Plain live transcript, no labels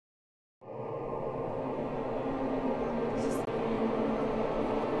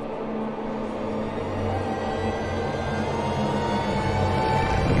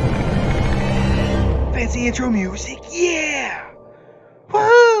the intro music. Yeah!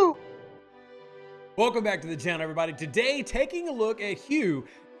 Woohoo! Welcome back to the channel, everybody. Today, taking a look at Hugh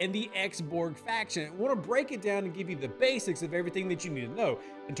and the Ex Borg faction. I want to break it down and give you the basics of everything that you need to know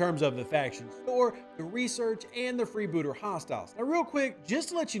in terms of the faction store, the research, and the freebooter hostiles. Now, real quick, just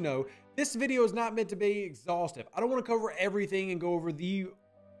to let you know, this video is not meant to be exhaustive. I don't want to cover everything and go over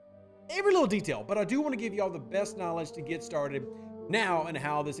every little detail, but I do want to give you all the best knowledge to get started now and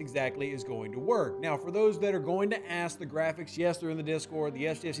how this exactly is going to work. Now, for those that are going to ask, the graphics, yes, they're in the Discord, the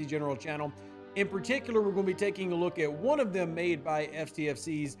STFC general channel. In particular, we're going to be taking a look at one of them made by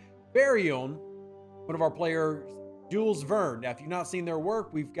STFC's very own, one of our players, Jules Verne. Now, if you've not seen their work,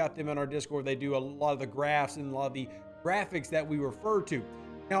 we've got them in our Discord. They do a lot of the graphs and a lot of the graphics that we refer to.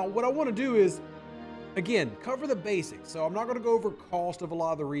 Now, what I want to do is, again, cover the basics. So I'm not going to go over cost of a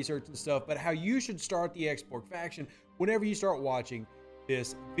lot of the research and stuff, but how you should start the Ex Borg faction whenever you start watching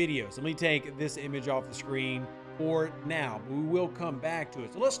this video. So let me take this image off the screen for now. We will come back to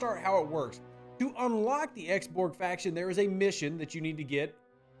it. So let's start how it works. To unlock the Ex Borg faction, there is a mission that you need to get.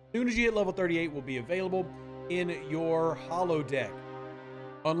 As soon as you hit level 38, will be available in your holodeck.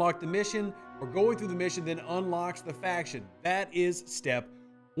 Unlock the mission, or going through the mission then unlocks the faction. That is step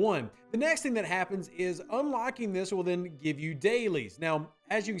one. The next thing that happens is unlocking this will then give you dailies. Now,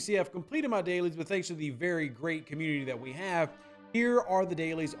 as you can see, I've completed my dailies, but thanks to the very great community that we have, here are the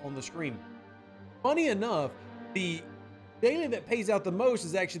dailies on the screen. Funny enough, the daily that pays out the most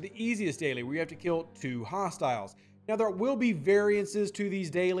is actually the easiest daily, where you have to kill 2 hostiles. Now, there will be variances to these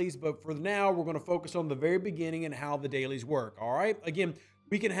dailies, but for now, we're going to focus on the very beginning and how the dailies work, all right? Again,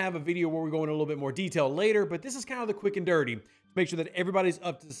 we can have a video where we go into a little bit more detail later, but this is kind of the quick and dirty to make sure that everybody's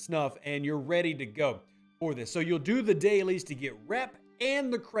up to snuff and you're ready to go for this. So you'll do the dailies to get rep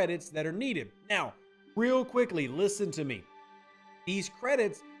and the credits that are needed. Now, real quickly, listen to me. These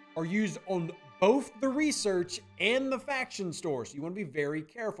credits are used on both the research and the faction store, so you want to be very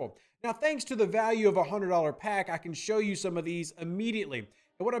careful. Now, thanks to the value of a $100 pack, I can show you some of these immediately.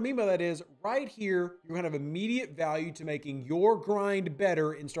 And what I mean by that is, right here, you're going to have immediate value to making your grind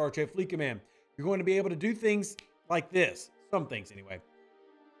better in Star Trek Fleet Command. You're going to be able to do things like this. Some things, anyway.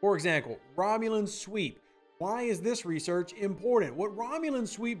 For example, Romulan Sweep. Why is this research important? What Romulan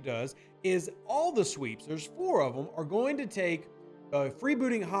Sweep does is all the sweeps, there's 4 of them, are going to take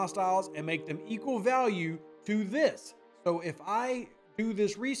freebooting hostiles and make them equal value to this. So if I do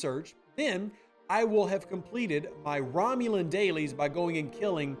this research, then I will have completed my Romulan dailies by going and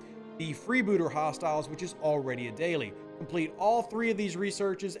killing the freebooter hostiles, which is already a daily. Complete all 3 of these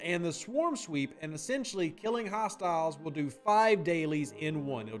researches and the swarm sweep, and essentially killing hostiles will do 5 dailies in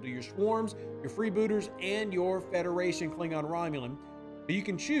one. It'll do your swarms, your freebooters, and your Federation Klingon Romulan. But you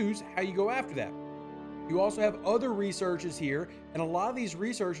can choose how you go after that. You also have other researches here, and a lot of these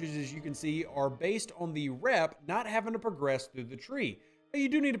researches, as you can see, are based on the rep not having to progress through the tree. Now, you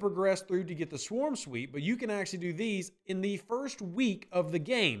do need to progress through to get the swarm sweep, but you can actually do these in the first week of the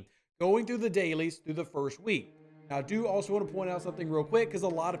game, going through the dailies through the first week. Now, I do also want to point out something real quick, because a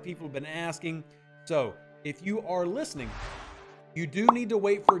lot of people have been asking. So if you are listening, you do need to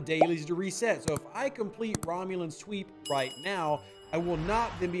wait for dailies to reset. So if I complete Romulan Sweep right now, I will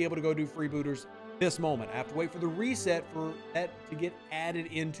not then be able to go do freebooters this moment. I have to wait for the reset for that to get added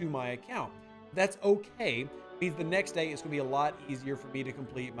into my account. That's okay. It means the next day it's going to be a lot easier for me to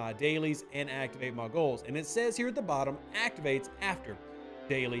complete my dailies and activate my goals. And it says here at the bottom, activates after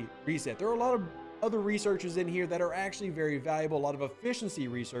daily reset. There are a lot of other researches in here that are actually very valuable, a lot of efficiency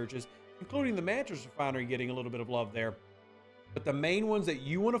researches, including the Mantis Refinery getting a little bit of love there. But the main ones that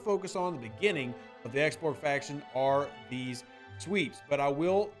you want to focus on at the beginning of the Ex Borg faction are these sweeps. But I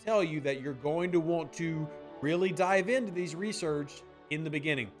will tell you that you're going to want to really dive into these research in the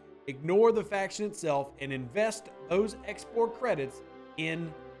beginning. Ignore the faction itself and invest those Ex Borg credits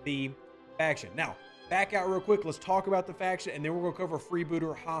in the faction. Now, back out real quick. Let's talk about the faction, and then we're going to cover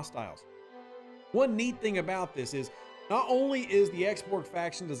freebooter hostiles. One neat thing about this is not only is the Ex Borg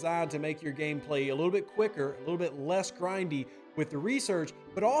faction designed to make your gameplay a little bit quicker, a little bit less grindy with the research,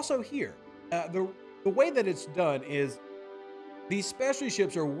 but also here, the way that it's done is these specialty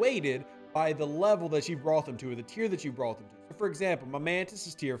ships are weighted by the level that you brought them to, or the tier that you brought them to. So for example, my Mantis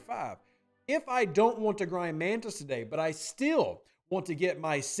is tier 5. If I don't want to grind Mantis today, but I still want to get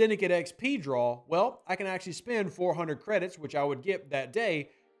my Syndicate XP draw, well, I can actually spend 400 credits, which I would get that day,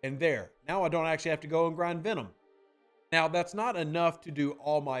 and there. Now I don't actually have to go and grind Venom. Now, that's not enough to do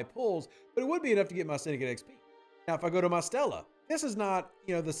all my pulls, but it would be enough to get my Syndicate XP. Now, if I go to my Stella, this is not,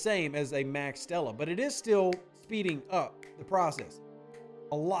 the same as a max Stella, but it is still speeding up the process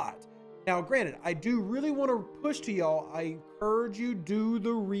a lot. Now, granted, I do really want to push to y'all. I encourage you do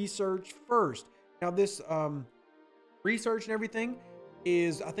the research first. Now this research and everything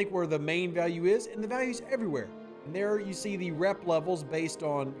is, I think, where the main value is, and the value's everywhere. And there you see the rep levels based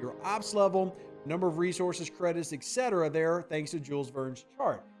on your ops level, number of resources, credits, etc. there, thanks to Jules Verne's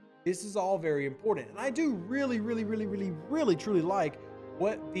chart. This is all very important. And I do really truly like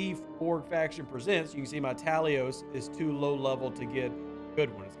what the Borg faction presents. You can see my Talios is too low level to get a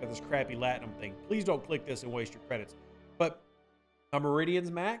good one. It's got this crappy Latinum thing. Please don't click this and waste your credits. But my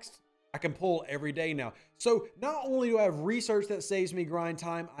Meridian's maxed. I can pull every day now. So not only do I have research that saves me grind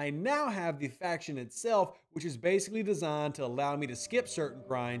time, I now have the faction itself, which is basically designed to allow me to skip certain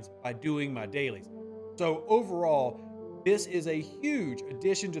grinds by doing my dailies. So overall, this is a huge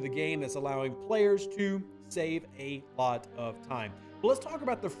addition to the game that's allowing players to save a lot of time. But let's talk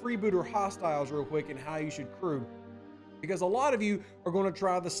about the freebooter hostiles real quick and how you should crew, because a lot of you are going to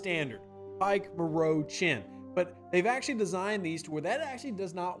try the standard Pike, Moreau, Chin. But they've actually designed these to where that actually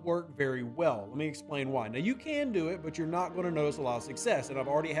does not work very well. Let me explain why. Now, you can do it, but you're not going to notice a lot of success. And I've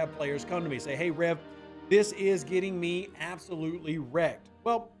already had players come to me say, hey, Rev, this is getting me absolutely wrecked.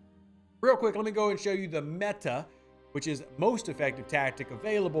 Well, real quick, let me go and show you the meta, which is most effective tactic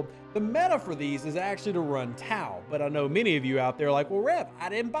available. The meta for these is actually to run Tau. But I know many of you out there are like, well, Rev, I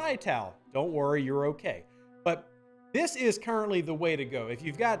didn't buy Tau. Don't worry, you're okay. But this is currently the way to go. If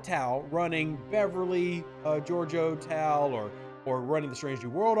you've got Tau running Beverly, Giorgio Tau, or running the Strange New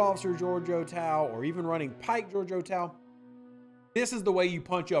World Officer Giorgio Tau, or even running Pike Giorgio Tau, this is the way you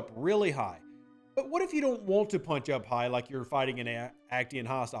punch up really high. But what if you don't want to punch up high like you're fighting an Actian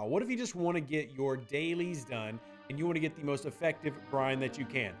hostile? What if you just want to get your dailies done and you want to get the most effective grind that you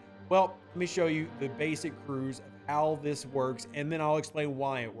can? Well, let me show you the basic crews of how this works, and then I'll explain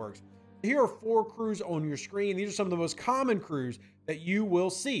why it works. Here are 4 crews on your screen. These are some of the most common crews that you will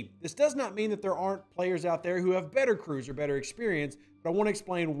see. This does not mean that there aren't players out there who have better crews or better experience, but I want to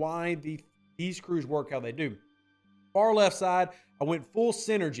explain why these crews work how they do. Far left side, I went full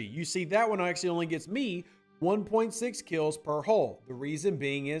synergy. You see that one actually only gets me 1.6 kills per hull. The reason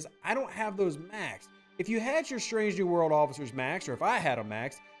being is I don't have those maxed. If you had your Strange New World officers maxed, or if I had them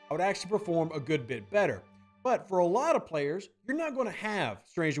maxed, I would actually perform a good bit better. But for a lot of players, you're not going to have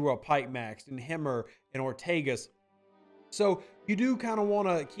Strange New World Pike maxed and Hemmer and Ortegas. So you do kind of want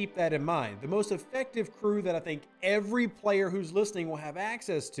to keep that in mind. The most effective crew that I think every player who's listening will have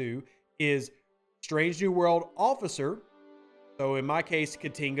access to is Strange New World Officer. So in my case,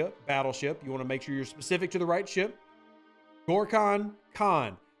 Katinga, Battleship. You want to make sure you're specific to the right ship. Gorkon,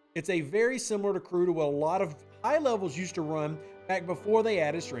 Khan. It's a very similar to crew to what a lot of high levels used to run back before they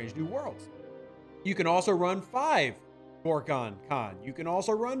added Strange New Worlds. You can also run 5 Gorkon Khan. You can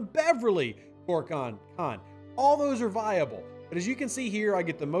also run Beverly Gorkon Khan. All those are viable. But as you can see here, I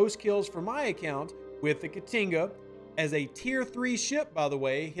get the most kills for my account with the Katinga as a tier 3 ship, by the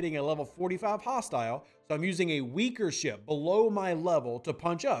way, hitting a level 45 hostile. So I'm using a weaker ship below my level to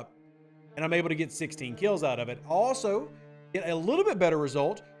punch up, and I'm able to get 16 kills out of it. Also, get a little bit better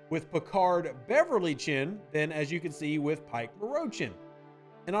result with Picard Beverly Chin than, as you can see, with Pike Moreau Chin.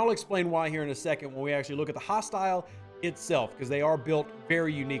 And I'll explain why here in a second when we actually look at the hostile itself, because they are built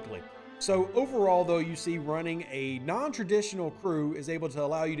very uniquely. So overall, though, you see running a non-traditional crew is able to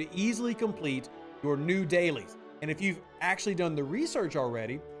allow you to easily complete your new dailies. And if you've actually done the research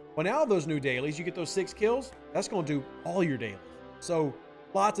already, well, now those new dailies, you get those 6 kills, that's going to do all your dailies. So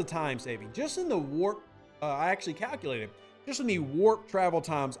lots of time saving. Just in the warp, I actually calculated, just in the warp travel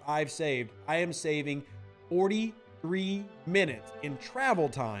times I've saved, I am saving 43 minutes in travel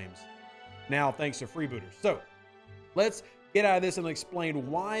times now, thanks to Freebooters. So let's get out of this and explain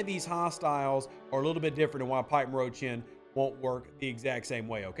why these hostiles are a little bit different and why Pike Moreau Chin won't work the exact same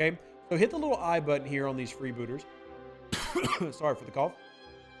way, okay? So hit the little I button here on these Freebooters. Sorry for the cough.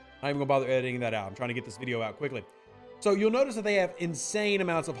 I'm not even gonna bother editing that out. I'm trying to get this video out quickly. So you'll notice that they have insane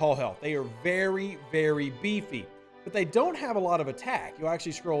amounts of hull health. They are very, very beefy, but they don't have a lot of attack. You'll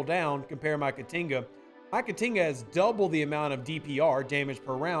actually scroll down, compare my Katinga. My Katinga has double the amount of DPR, damage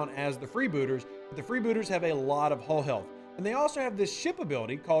per round, as the Freebooters, but the Freebooters have a lot of hull health. And they also have this ship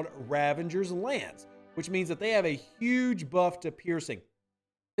ability called Ravenger's Lance, which means that they have a huge buff to piercing.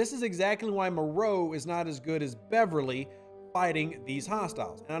 This is exactly why Moreau is not as good as Beverly fighting these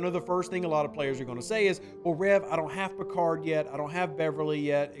hostiles. And I know the first thing a lot of players are going to say is, well, Rev, I don't have Picard yet, I don't have Beverly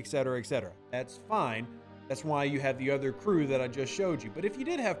yet, etc., etc. That's fine. That's why you have the other crew that I just showed you. But if you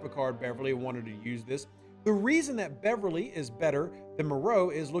did have Picard, Beverly, and wanted to use this, the reason that Beverly is better than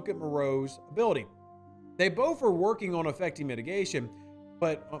Moreau is look at Moreau's ability. They both are working on affecting mitigation,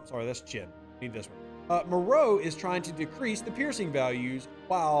 but, oh, sorry, that's Chin. Need this one. Moreau is trying to decrease the piercing values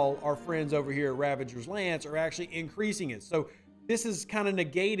while our friends over here at Ravager's Lance are actually increasing it. So this is kind of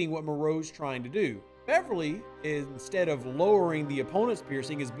negating what Moreau's trying to do. Beverly, instead of lowering the opponent's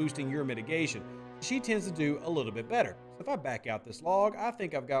piercing, is boosting your mitigation. She tends to do a little bit better. So if I back out this log, I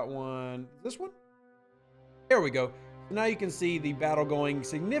think I've got one. This one? There we go. So now you can see the battle going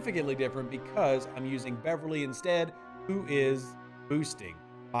significantly different because I'm using Beverly instead, who is boosting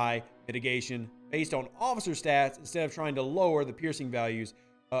my mitigation based on officer stats instead of trying to lower the piercing values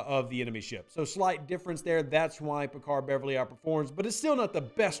of the enemy ship. So slight difference there. That's why Picard Beverly outperforms, but it's still not the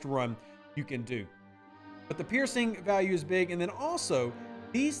best run you can do. But the piercing value is big, and then also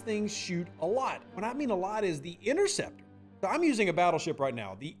these things shoot a lot. What I mean a lot is the Interceptor. So I'm using a battleship right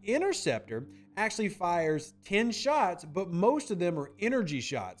now. The Interceptor actually fires 10 shots, but most of them are energy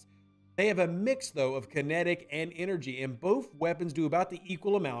shots. They have a mix, though, of kinetic and energy, and both weapons do about the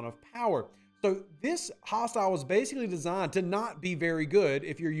equal amount of power. So this hostile was basically designed to not be very good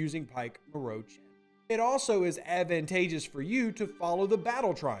if you're using Pike Moreau Chen. It also is advantageous for you to follow the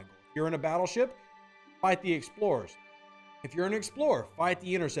battle triangle. If you're in a battleship, fight the explorers. If you're an explorer, fight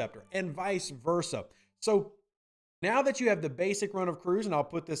the interceptor, and vice versa. So now that you have the basic run of crews, and I'll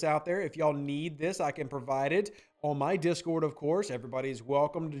put this out there, if y'all need this, I can provide it on my Discord, of course. Everybody's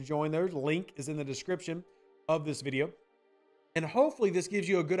welcome to join there. The link is in the description of this video. And hopefully this gives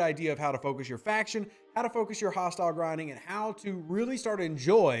you a good idea of how to focus your faction, how to focus your hostile grinding, and how to really start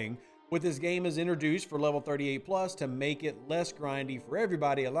enjoying what this game has introduced for level 38 plus to make it less grindy for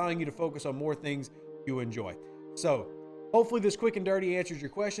everybody, allowing you to focus on more things you enjoy. So hopefully this quick and dirty answers your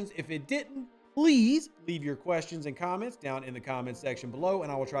questions. If it didn't, please leave your questions and comments down in the comments section below,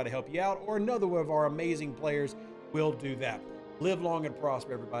 and I will try to help you out, or another one of our amazing players will do that. Live long and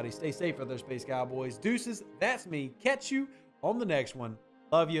prosper, everybody. Stay safe out there, Space Cowboys. Deuces, that's me. Catch you on the next one.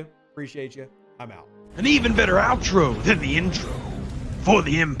 Love you. Appreciate you. I'm out. An even better outro than the intro. For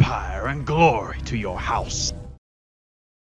the Empire and glory to your house.